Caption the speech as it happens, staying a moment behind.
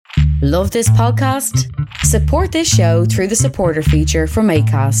Love this podcast? Support this show through the supporter feature from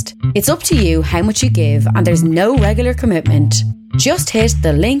Acast. It's up to you how much you give, and there's no regular commitment. Just hit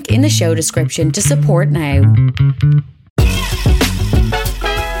the link in the show description to support now.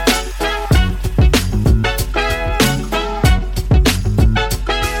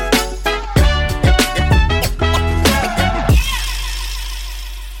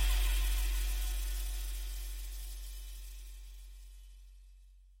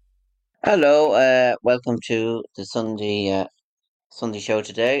 Hello, welcome to the Sunday show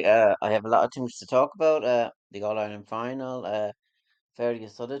today. I have a lot of things to talk about. The All Ireland final,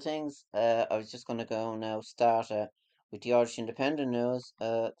 various other things. I was just going to go now start with the Irish Independent news.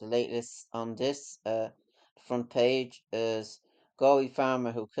 The latest on this, the front page is Galway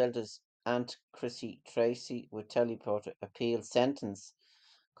farmer who killed his aunt Chrissy Tracy with teleport appeal sentence,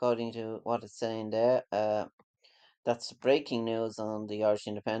 according to what it's saying there. That's breaking news on the Irish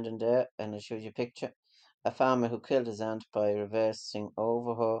Independent there, and it shows you a picture. A farmer who killed his aunt by reversing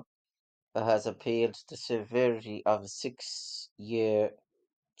over her has appealed the severity of a 6-year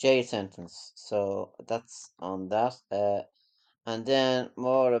jail sentence. So that's on that. And then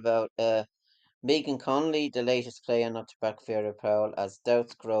more about Megan Connolly, the latest player not to back Vera Powell as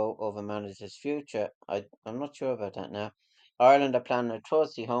doubts grow over manager's future. I'm not sure about that now. Ireland are planning a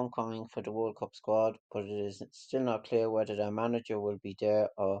Thursday homecoming for the World Cup squad, but it is still not clear whether their manager will be there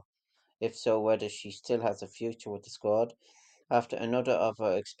or, if so, whether she still has a future with the squad. After another of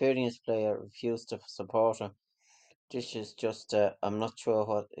her experienced player refused to support her. This is just, I'm not sure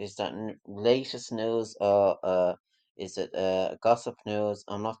what is that latest news or is it gossip news?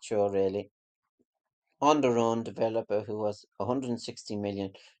 I'm not sure really. On the Run developer who has 160 million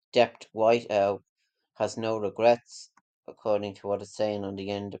debt whiteout has no regrets, according to what it's saying on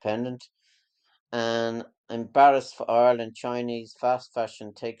the Independent. And embarrassed for Ireland, Chinese fast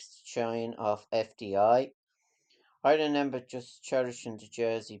fashion takes the shine off FDI. I remember just cherishing the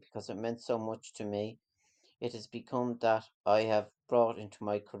jersey because it meant so much to me. It has become that I have brought into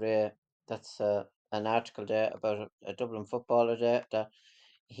my career. That's an article there about a Dublin footballer there that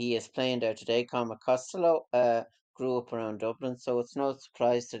he is playing there today. Cormac Costello grew up around Dublin, so it's no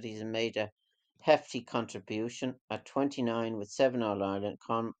surprise that he's made a hefty contribution. At 29 with 7 All Ireland,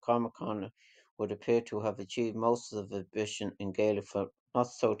 Cormac Conlon would appear to have achieved most of the ambition in Gaelic football. Not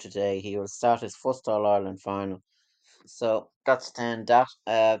so today. He will start his first All Ireland final. So that's then that.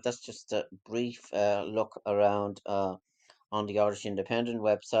 That's just a brief look around on the Irish Independent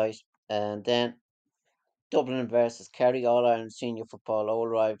website. And then Dublin versus Kerry, All Ireland Senior Football, all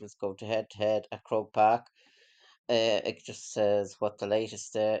rivals go to head at Croke Park. It just says what the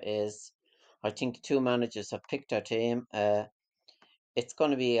latest there is. I think two managers have picked their team. It's going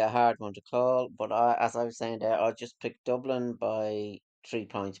to be a hard one to call, but as I was saying there, I'll just pick Dublin by 3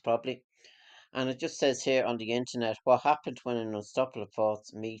 points probably. And it just says here on the internet, what happened when an unstoppable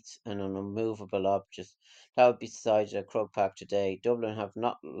force meets an unmovable object? That would be decided at Croke Park today. Dublin have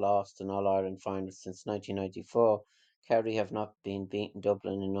not lost an All Ireland final since 1994. Kerry have not been beaten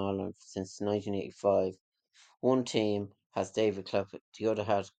Dublin in Ireland since 1985. One team has David Clough, the other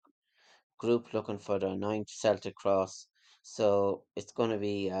has group looking for their ninth Celtic cross. So it's going to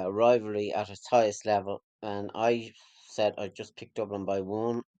be a rivalry at its highest level. And I said I just picked Dublin by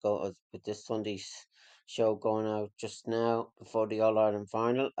one. Go with this Sunday's show going out just now before the All Ireland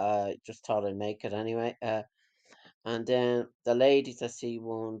final. I just thought I'd make it anyway. And then the ladies, I see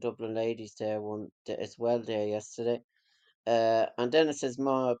one Dublin ladies there, one as well there yesterday. And then it says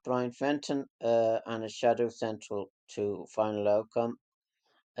more Brian Fenton and a shadow central to final outcome.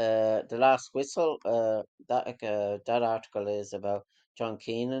 The last whistle. That article is about John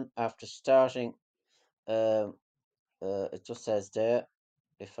Keenan after starting. Um, it just says there,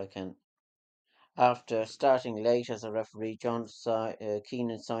 if I can. After starting late as a referee,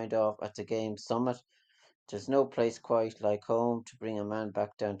 Keenan signed off at the game summit. There's no place quite like home to bring a man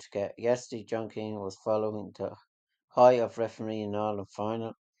back down to get. Yesterday, John Keenan was following the high of refereeing in Ireland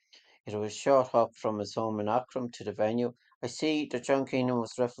final. It was a short hop from his home in Auckland to the venue. I see that John Keenan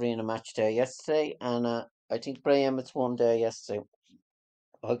was refereeing a match there yesterday, and I think Bray Emmett's won there yesterday.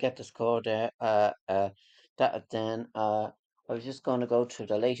 I'll get the score there. That then. I was just going to go to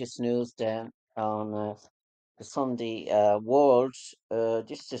the latest news then on the Sunday World.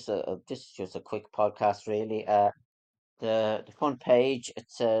 This is just a quick podcast, really. The front page, it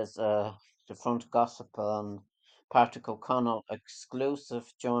says the front gossip on Patrick O'Connell,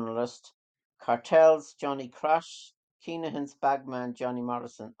 exclusive journalist, cartels Johnny Crash, Keenahan's bagman Johnny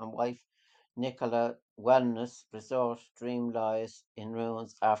Morrison, and wife Nicola Wellness Resort dream lies in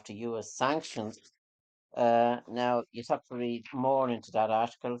ruins after US sanctions. Now you have to read more into that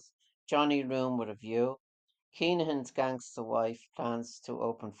article. Johnny Room with a View. Keenan's gangster wife plans to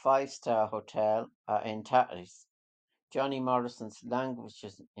open five-star hotel in Tatties. Johnny Morrison's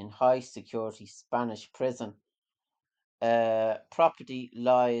languishes in high security Spanish prison. Property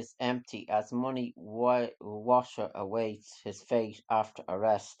lies empty as money washer awaits his fate after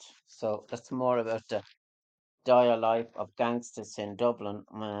arrest. So that's more about the dire life of gangsters in Dublin,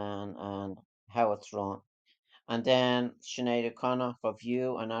 man, and how it's run. And then Sinead O'Connor for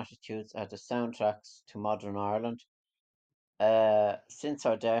View and Attitudes are the soundtracks to modern Ireland. Since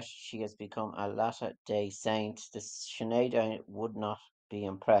her death, she has become a latter-day saint. The Sinead would not be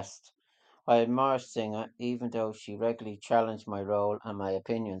impressed. I admire Singer, even though she regularly challenged my role and my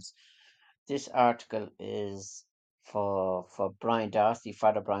opinions. This article is for Brian Darcy,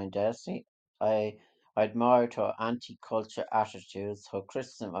 Father Brian Darcy. I admired her anti-culture attitudes. Her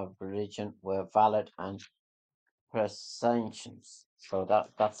criticism of religion were valid and prescient. So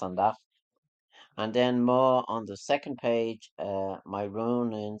that's on that. And then more on the second page, my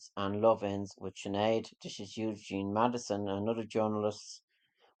run-ins and love-ins with Sinead. This is Eugene Madison, another journalist.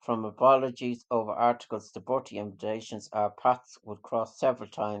 From apologies over articles to birthday invitations, our paths would cross several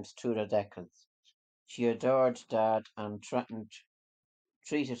times through the decades. She adored Dad and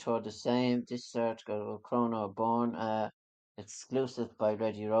treated her the same. This article of Chrono Born, exclusive by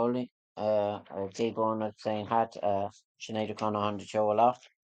Reggie Rowley. Jay Bourne saying had Sinead O'Connor on the show a lot.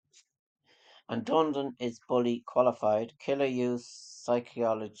 And Dundon is fully qualified. Killer used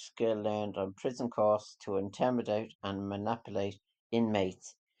psychology skill learned on prison course to intimidate and manipulate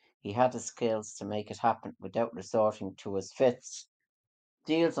inmates. He had the skills to make it happen without resorting to his fists.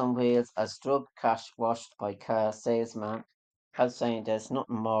 Deals on Wheels as drug cash washed by car salesman. As saying there's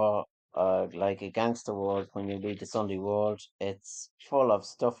nothing more like a gangster world when you read the Sunday World. It's full of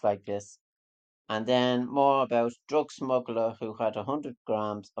stuff like this. And then more about drug smuggler who had 100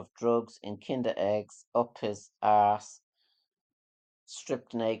 grams of drugs in Kinder eggs up his arse,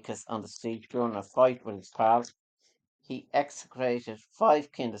 stripped naked on the street during a fight with his pal. He execrated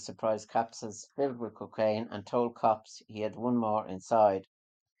 5 Kinder Surprise capsules filled with cocaine and told cops he had one more inside.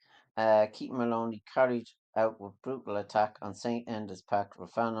 Keith Maloney carried out with brutal attack on St. Enda's Park,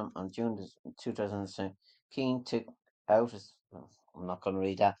 Rafanum on June 2007. Keane took out his. Oh, I'm not going to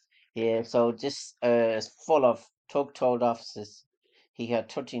read that. Yeah, so this is full of Tug told officers he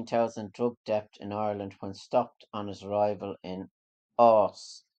had 13,000 drug debt in Ireland when stopped on his arrival in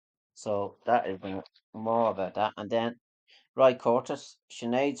Oss. So that is more about that. And then Roy Curtis,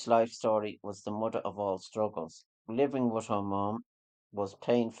 Sinead's life story was the mother of all struggles. Living with her mum was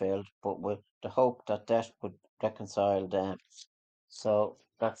pain-filled, but with the hope that death would reconcile them. So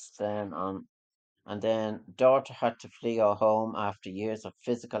that's then on. And then daughter had to flee her home after years of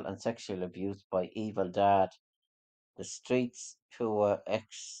physical and sexual abuse by evil dad. The streets who were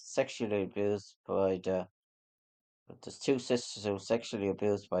sexually abused by the two sisters who were sexually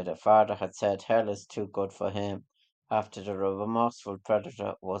abused by their father had said hell is too good for him after the remorseful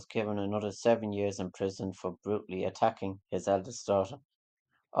predator was given another 7 years in prison for brutally attacking his eldest daughter.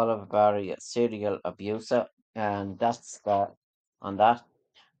 Oliver Barry, a serial abuser, and that's that on that.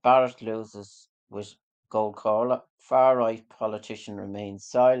 Barrett loses with Gold Caller. Far right politician remains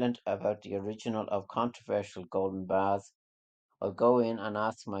silent about the original of controversial golden bars. I'll go in and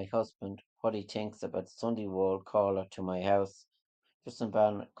ask my husband what he thinks about Sunday World Caller to my house. Justin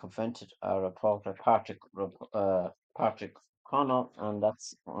Barnett confronted our reporter Patrick Connell, and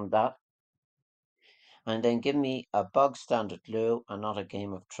that's on that. And then give me a bog standard Lou and not a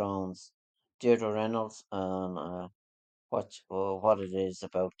Game of Thrones. Deirdre Reynolds on what it is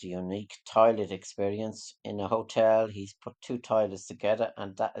about the unique toilet experience in a hotel. He's put two toilets together,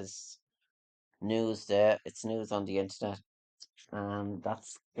 and that is news there. It's news on the internet, and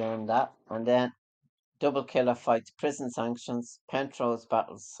that's then that. And then Double Killer fights prison sanctions. Penrose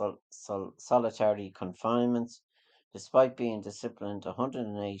battles solitary confinement. Despite being disciplined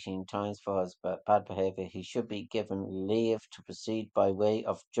 118 times for his bad behaviour, he should be given leave to proceed by way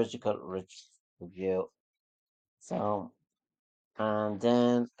of judicial review. So, and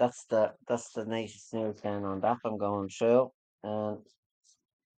then that's the latest news then on that I'm going through.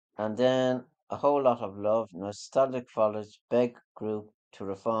 And then a whole lot of love. Nostalgic Followers beg group to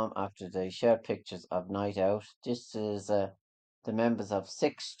reform after they share pictures of night out. This is the members of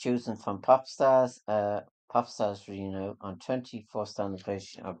Six choosing from Popstars. Popstars renew on 21st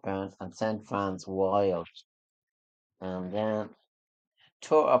anniversary of band and send fans wild. And then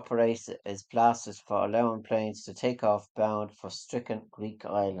tour operator is blasted for allowing planes to take off bound for stricken Greek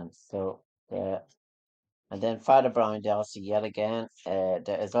islands. So and then Father Brian Darcy yet again.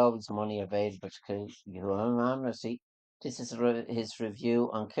 There is always money available to kill humanity. This is his review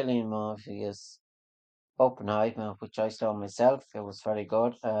on Killian Murphy's Oppenheimer, which I saw myself. It was very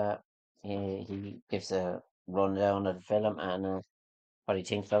good. He gives a rundown of the film and what he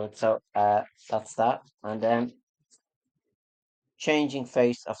thinks of it. So that's that. And then Changing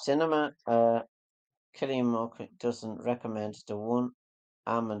Face of Cinema. Killian Murphy doesn't recommend the one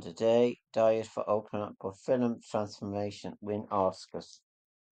almond a day diet for opener, but film transformation win Oscars.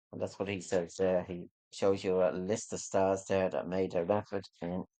 And that's what he says there. He shows you a list of stars there that made their effort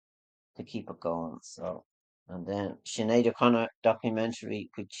in to keep it going. So, and then Sinead O'Connor documentary,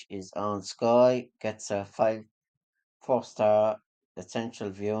 which is on Sky, gets a 4-star essential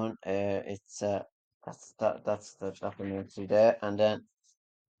viewing. It's that's the documentary there, and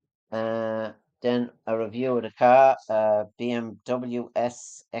then a review of the car, BMW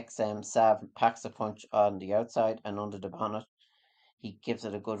SXM7 packs a punch on the outside and under the bonnet. He gives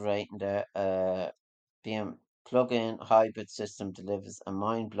it a good rating there. BM plug-in hybrid system delivers a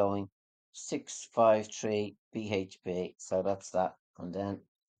mind-blowing 653 bhp. So that's that. And then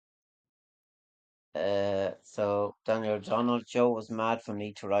so Daniel O'Donnell, Joe was mad for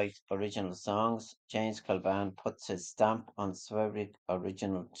me to write original songs. James Calban puts his stamp on Swervig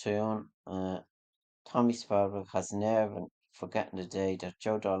original tune. Tommy Sparrow has never forgotten the day that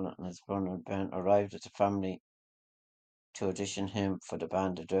Joe Dolan and his brother Ben arrived at the family to audition him for the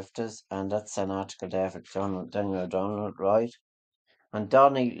band The Drifters, and that's an article there for Daniel O'Donnell, right? And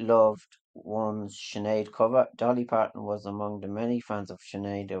Donny loved one's Sinead cover. Dolly Parton was among the many fans of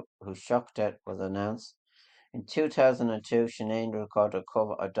Sinead whose shock death was announced. In 2002, Sinead recorded a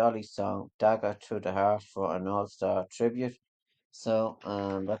cover of Dolly's song Dagger Through the Heart for an all-star tribute. So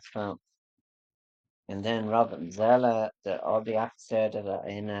that's from. And then Robin Zella, all the acts there that are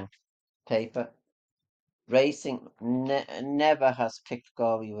in a paper. Racing never has picked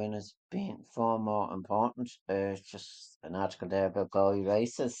Galway winners being far more important. It's just an article there about Galway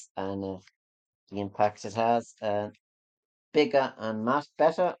races and the impact it has. Bigger and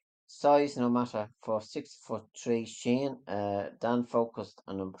better size, no matter for 6'3" Sheehan. Dan focused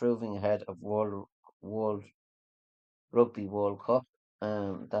on improving ahead of World Rugby World Cup.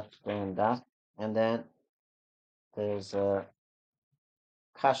 That's doing that, and then there's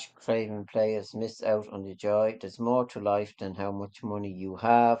cash craving players miss out on the joy. There's more to life than how much money you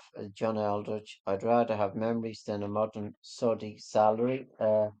have. John Eldridge. I'd rather have memories than a modern soddy salary.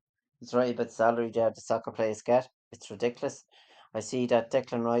 It's right about salary there the soccer players get. It's ridiculous. I see that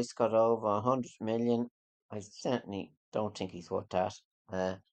Declan Rice got over 100 million. I certainly don't think he's worth that.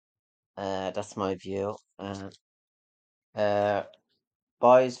 That's my view. Uh,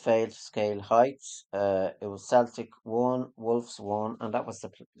 Boys failed to scale heights. It was Celtic 1, Wolves 1, and that was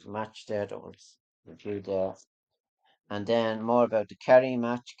the match there that was reviewed there. And then more about the Kerry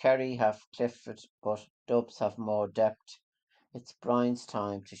match. Kerry have Clifford, but Dubs have more depth. It's Brian's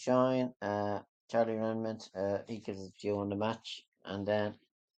time to shine. Charlie Renmond, he gives his view on the match. And then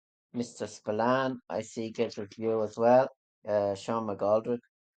Mr. Spillane, I see, gives a view as well. Sean McGoldrick,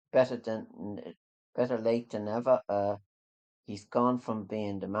 better late than never. He's gone from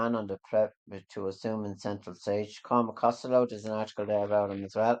being the man on the prep to assuming central stage. Cormac Costello, there's an article there about him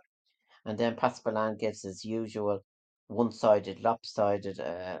as well. And then Paspalan gives his usual one-sided, lopsided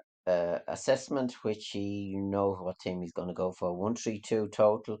assessment, which he knows what team he's going to go for. 132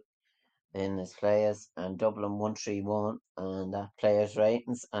 total in his players, and Dublin 131, and that players'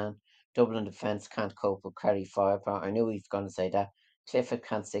 ratings. And Dublin defence can't cope with Kerry firepower. I knew he was going to say that. Clifford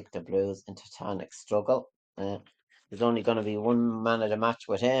can't stick the Blues in titanic struggle. There's only going to be one man of the match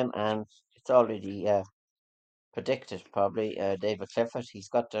with him, and it's already predicted probably. David Clifford. He's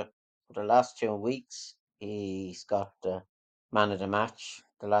got for the last 2 weeks. He's got the man of the match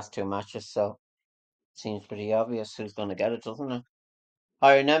the last two matches. So it seems pretty obvious who's going to get it, doesn't it?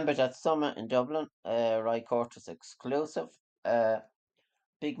 I remember that summer in Dublin, Roy Curtis exclusive.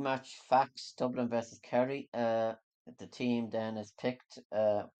 Big match facts, Dublin versus Kerry. The team then is picked.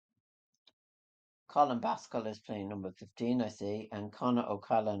 Colin Baskell is playing number 15, I see, and Conor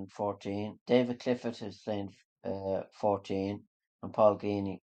O'Callaghan 14. David Clifford is playing 14, and Paul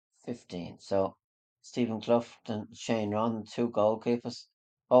Geaney 15. So Stephen Cloughton, Shane Ron, two goalkeepers,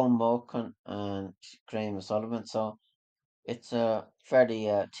 Owen Morgan and Graham O'Sullivan. So it's a fairly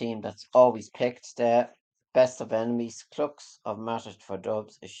team that's always picked there. Best of enemies, Clucks of mattered for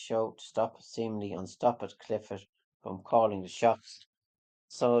Dubs is show to stop seemingly unstopped Clifford from calling the shots.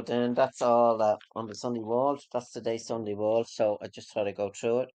 So then that's all on the Sunday World. That's today's Sunday World. So I just thought I'd go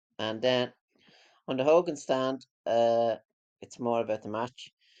through it. And then on the Hogan stand, it's more about the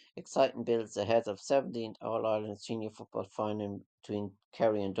match. Exciting builds ahead of 17th All Ireland Senior Football Final between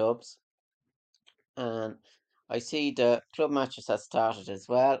Kerry and Dubs. And I see the club matches have started as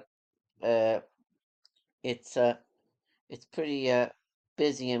well. Uh, it's it's pretty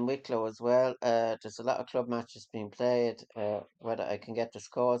busy in Wicklow as well. There's a lot of club matches being played. Whether I can get the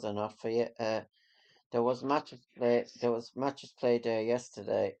scores or not for you. There was matches played there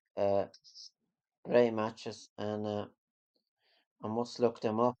yesterday. Bray matches, and I must look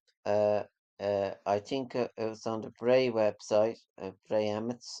them up. I think it was on the Bray website. Bray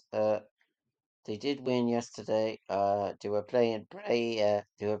Emmets. They did win yesterday. They were playing Bray.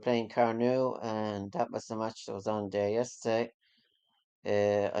 They were playing Carnew, and that was the match that was on there yesterday.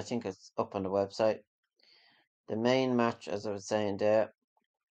 I think it's up on the website. The main match, as I was saying there,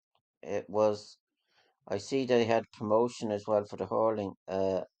 it was. I see they had promotion as well for the hurling.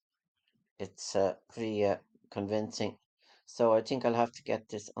 It's pretty convincing. So I think I'll have to get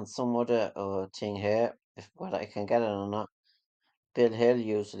this on some other thing here, if whether I can get it or not. Bill Hill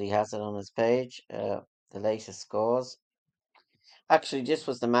usually has it on his page. The latest scores. Actually, this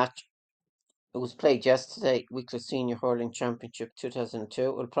was the match. It was played yesterday, Wicklow Senior Hurling Championship 2002.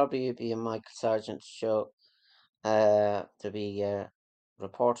 It'll probably be a Michael Sargent show to be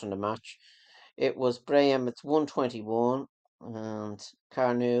reporting the match. It was Bray Emmett's 121 and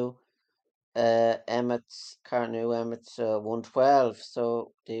Carnew Emmett's 112.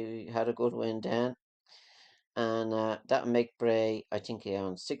 So they had a good win then. And that'll make Bray, I think, he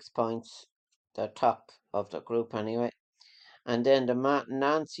owns 6 points. They're top of the group anyway. And then the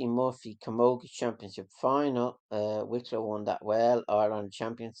Nancy Murphy Camogie Championship final, Wicklow won that well, Ireland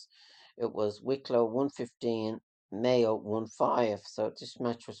champions. It was Wicklow 115, Mayo 1-5. So this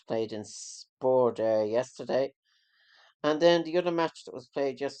match was played in Sport yesterday. And then the other match that was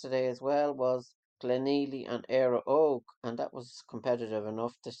played yesterday as well was Glenealy and Era Oak, and that was competitive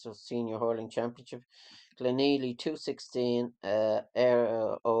enough. This was Senior Hurling Championship. Glenealy 216,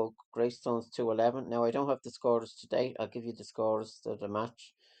 Era Oak Greystones 211. Now I don't have the scores to date. I'll give you the scores of the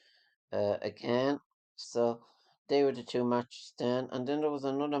match again. So they were the two matches then, and then there was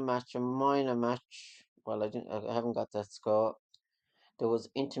another match, a minor match. Well, I haven't got that score. There was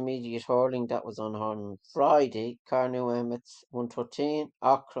intermediate hurling that was on Friday. Carnew Emmets 113,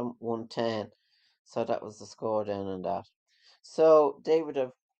 Ockram 110. So that was the score then on that. So they would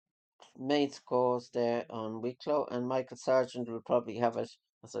have made scores there on Wicklow, and Michael Sargent will probably have it,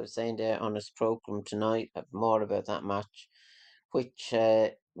 as I was saying there, on his programme tonight. More about that match, which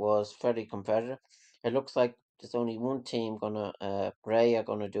was very competitive. It looks like there's only one team gonna, Bray are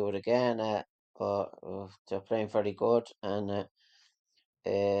gonna do it again, but they're playing very good, and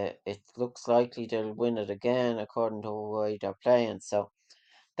it looks likely they'll win it again according to the way they're playing. So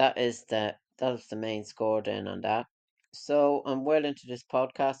that's the main score then on that. So I'm well into this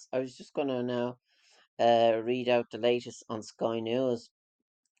podcast. I was just gonna now read out the latest on Sky News.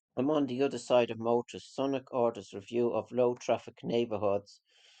 I'm on the other side of motors. Sonic orders review of low traffic neighborhoods.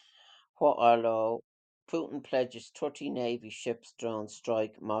 What are low? Putin pledges 30 Navy ships drone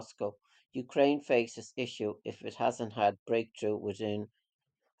strike Moscow. Ukraine faces issue if it hasn't had breakthrough within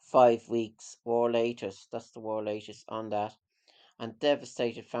 5 weeks. War latest. That's the war latest on that. And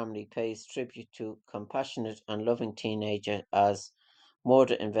devastated family pays tribute to compassionate and loving teenager as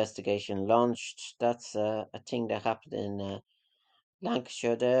murder investigation launched. That's a thing that happened in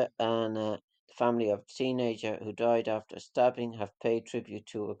Lancashire there, and the family of a teenager who died after a stabbing have paid tribute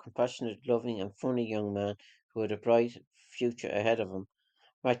to a compassionate, loving, and funny young man who had a bright future ahead of him.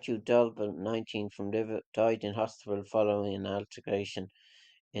 Matthew Dolben, 19, from Liver, died in hospital following an altercation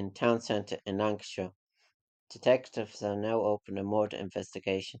in town centre in Lancashire. Detectives are now open a murder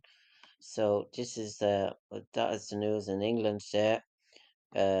investigation. So this is that is the news in England there.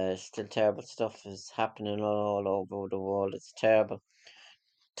 Still terrible stuff is happening all over the world. It's terrible.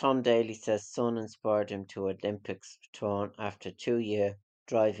 Tom Daly says son inspired him to Olympics return after 2 year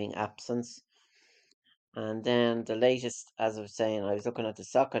driving absence. And then the latest, as I was saying, I was looking at the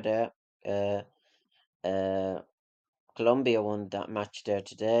soccer there. Uh, uh, Colombia won that match there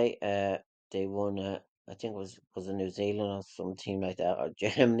today. They won. I think it was a New Zealand or some team like that, or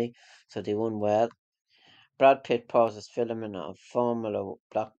Germany. So they won well. Brad Pitt pauses filming of Formula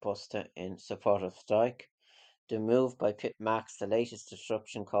blockbuster in support of strike. The move by Pitt marks the latest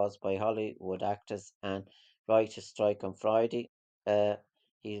disruption caused by Hollywood actors and writers' strike on Friday. Uh,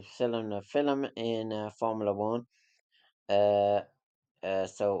 he's filming a film in Formula One. Uh,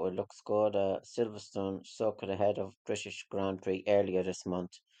 so it looks good. Silverstone circuit ahead of British Grand Prix earlier this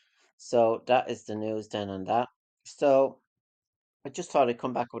month. So that is the news then on that. So I just thought I'd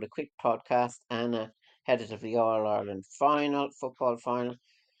come back with a quick podcast and headed of the All Ireland final, football final.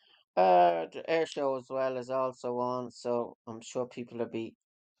 The air show as well is also on, so I'm sure people will be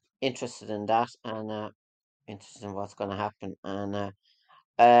interested in that. And interested in what's going to happen. And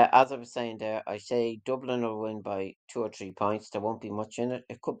as I was saying there, I say Dublin will win by 2 or 3 points. There won't be much in it.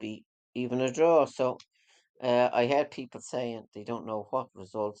 It could be even a draw. So I heard people saying they don't know what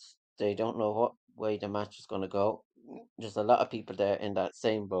results, they don't know what way the match is going to go. There's a lot of people there in that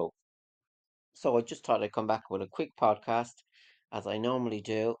same boat. So I just thought I'd come back with a quick podcast, as I normally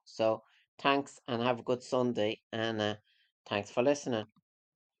do. So thanks and have a good Sunday. And thanks for listening.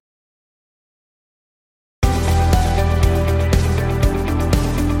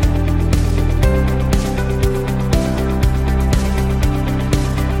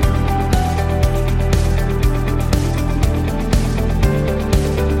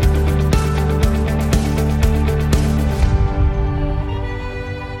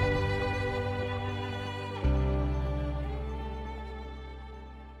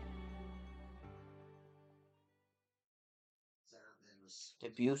 The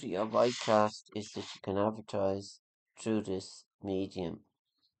beauty of iCast is that you can advertise through this medium.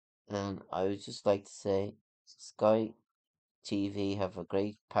 And I would just like to say Sky TV have a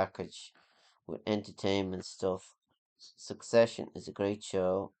great package with entertainment stuff. Succession is a great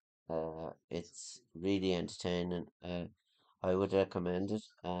show. It's really entertaining. I would recommend it.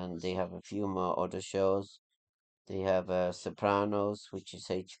 And they have a few more other shows. They have Sopranos, which is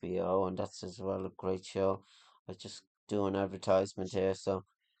HBO, and that's as well a great show. I just do an advertisement here, so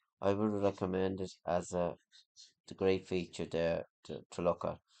I would recommend it as a great feature there to look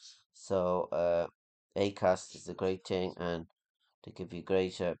at. So Acast is a great thing, and they give you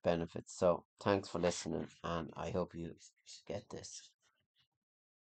great benefits. So thanks for listening, and I hope you get this.